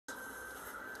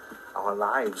Our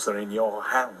lives are in your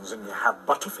hands and you have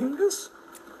butterfingers?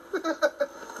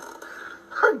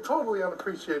 I'm totally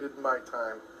unappreciated in my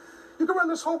time. You can run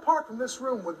this whole park from this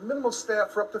room with minimal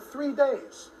staff for up to 3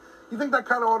 days. You think that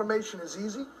kind of automation is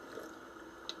easy?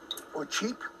 Or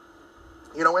cheap?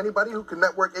 You know anybody who can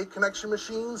network 8 connection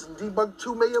machines and debug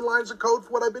 2 million lines of code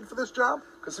for what I bid for this job?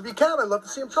 Because if you can, I'd love to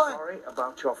see him try. Sorry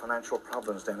about your financial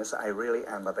problems, Dennis. I really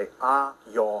am, but they are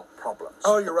your problems.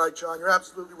 Oh, you're right, John. You're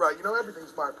absolutely right. You know,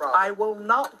 everything's my problem. I will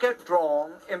not get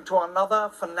drawn into another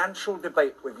financial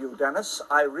debate with you, Dennis.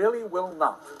 I really will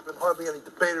not. There's been hardly any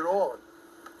debate at all.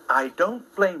 I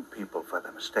don't blame people for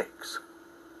their mistakes,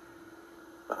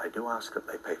 but I do ask that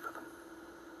they pay for them.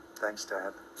 Thanks,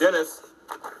 Dad. Dennis,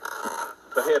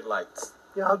 the headlights.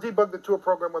 Yeah, I'll debug the tour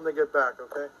program when they get back,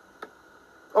 okay?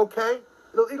 Okay?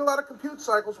 It'll eat a lot of compute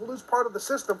cycles. We'll lose part of the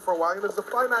system for a while. There's a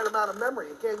finite amount of memory.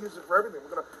 You can't use it for everything.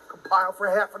 We're going to compile for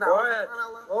half an hour. Quiet,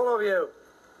 all of you.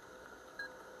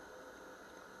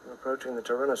 We're approaching the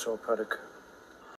tyrannosaur paddock.